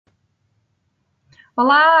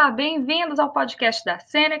Olá, bem-vindos ao podcast da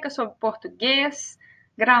Acento sobre português,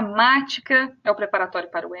 gramática, é o preparatório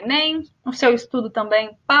para o Enem, o seu estudo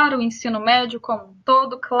também para o ensino médio como um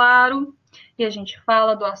todo, claro, e a gente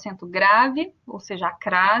fala do acento grave, ou seja, a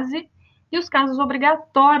crase, e os casos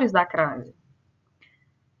obrigatórios da crase.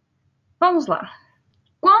 Vamos lá.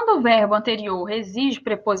 Quando o verbo anterior exige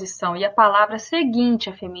preposição e a palavra seguinte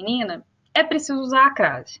é feminina, é preciso usar a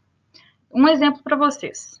crase. Um exemplo para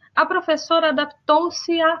vocês. A professora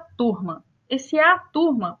adaptou-se à turma. Esse à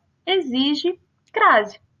turma exige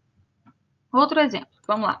crase. Outro exemplo,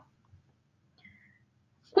 vamos lá.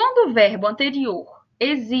 Quando o verbo anterior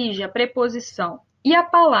exige a preposição e a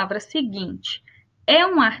palavra seguinte é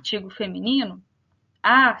um artigo feminino,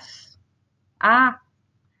 as, a,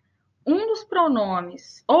 um dos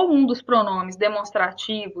pronomes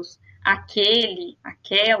demonstrativos, aquele,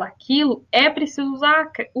 aquela, aquilo, é preciso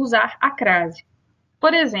usar a crase.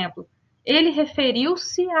 Por exemplo, ele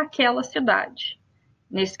referiu-se àquela cidade.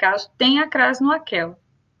 Nesse caso, tem a crase no aquela.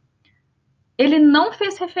 Ele não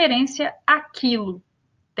fez referência àquilo.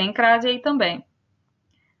 Tem crase aí também.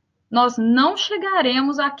 Nós não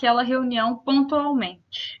chegaremos àquela reunião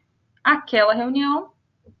pontualmente. Aquela reunião,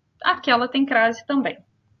 aquela tem crase também.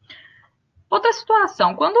 Outra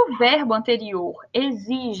situação, quando o verbo anterior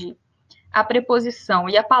exige a preposição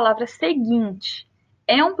e a palavra seguinte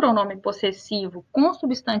é um pronome possessivo com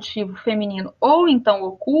substantivo feminino ou então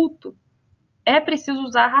oculto, é preciso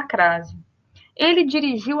usar a crase. Ele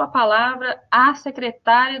dirigiu a palavra à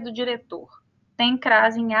secretária do diretor. Tem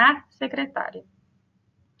crase em a secretária.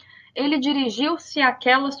 Ele dirigiu-se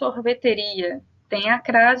àquela sorveteria. Tem a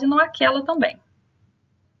crase no aquela também.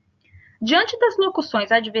 Diante das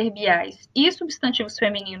locuções adverbiais e substantivos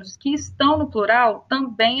femininos que estão no plural,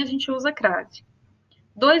 também a gente usa crase.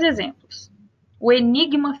 Dois exemplos. O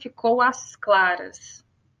enigma ficou às claras.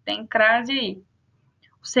 Tem crase aí.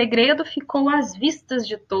 O segredo ficou às vistas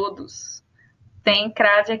de todos. Tem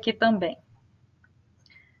crase aqui também.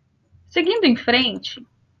 Seguindo em frente,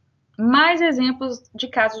 mais exemplos de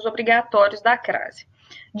casos obrigatórios da crase.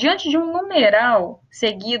 Diante de um numeral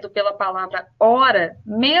seguido pela palavra hora,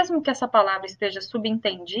 mesmo que essa palavra esteja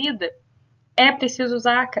subentendida, é preciso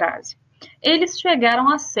usar a crase. Eles chegaram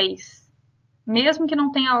às 6. Mesmo que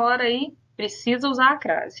não tenha hora aí, precisa usar a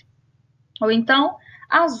crase. Ou então,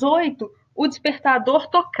 às 8, o despertador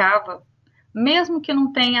tocava. Mesmo que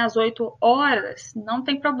não tenha às 8 horas, não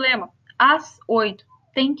tem problema. Às 8,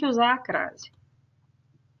 tem que usar a crase.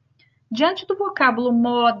 Diante do vocábulo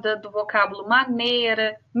moda, do vocábulo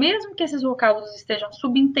maneira, mesmo que esses vocábulos estejam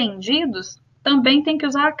subentendidos, também tem que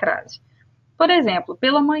usar a crase. Por exemplo,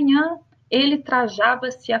 pela manhã, ele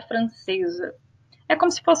trajava-se à francesa. É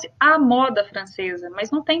como se fosse a moda francesa,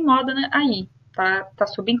 mas não tem moda aí, tá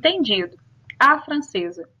subentendido. A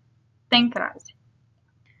francesa tem crase.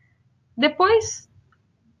 Depois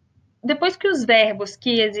que os verbos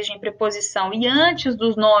que exigem preposição e antes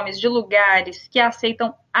dos nomes de lugares que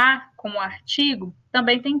aceitam a como artigo,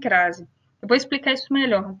 também tem crase. Eu vou explicar isso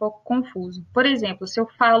melhor, um pouco confuso. Por exemplo, se eu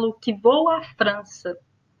falo que vou à França,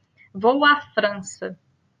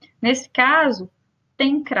 nesse caso,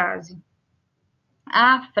 tem crase.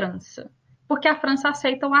 A França, porque a França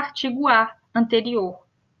aceita o artigo a anterior.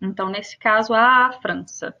 Então, nesse caso, a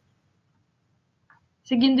França.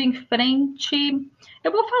 Seguindo em frente,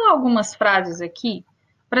 eu vou falar algumas frases aqui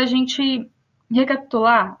para a gente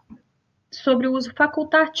recapitular sobre o uso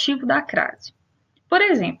facultativo da crase. Por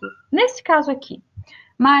exemplo, nesse caso aqui,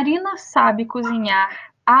 Marina sabe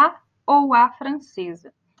cozinhar a ou a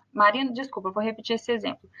francesa. Marina, desculpa, vou repetir esse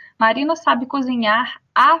exemplo. Marina sabe cozinhar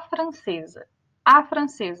a francesa. A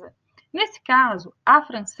francesa. Nesse caso, a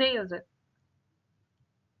francesa,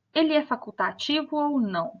 ele é facultativo ou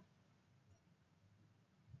não?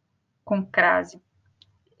 Com crase.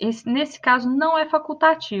 Nesse caso, não é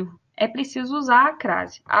facultativo. É preciso usar a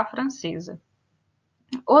crase, a francesa.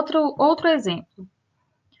 Outro exemplo.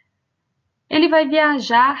 Ele vai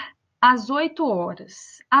viajar às 8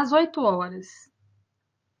 horas. Às 8 horas.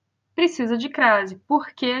 Precisa de crase,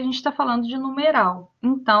 porque a gente está falando de numeral.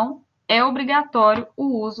 Então, é obrigatório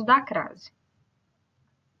o uso da crase.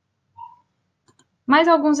 Mais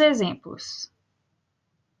alguns exemplos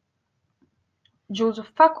de uso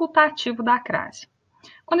facultativo da crase.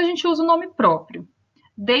 Quando a gente usa o nome próprio,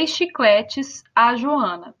 dei chicletes a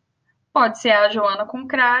Joana. Pode ser a Joana com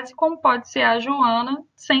crase, como pode ser a Joana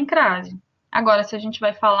sem crase. Agora, se a gente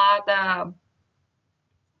vai falar da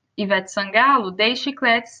Ivete Sangalo, dei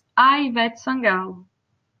chicletes a Ivete Sangalo.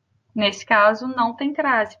 Nesse caso, não tem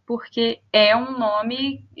crase, porque é um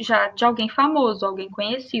nome já de alguém famoso, alguém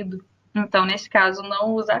conhecido. Então, nesse caso,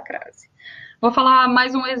 não usa a crase. Vou falar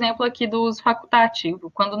mais um exemplo aqui dos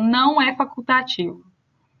facultativos, quando não é facultativo.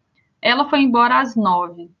 Ela foi embora às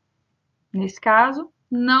 9. Nesse caso,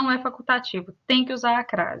 não é facultativo, tem que usar a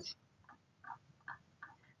crase.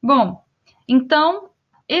 Bom, então,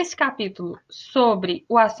 esse capítulo sobre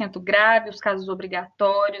o acento grave, os casos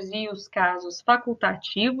obrigatórios e os casos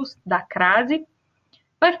facultativos da crase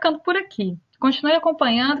vai ficando por aqui. Continue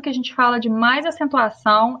acompanhando que a gente fala de mais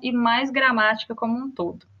acentuação e mais gramática como um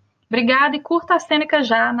todo. Obrigada e curta a cênica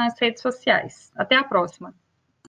já nas redes sociais. Até a próxima!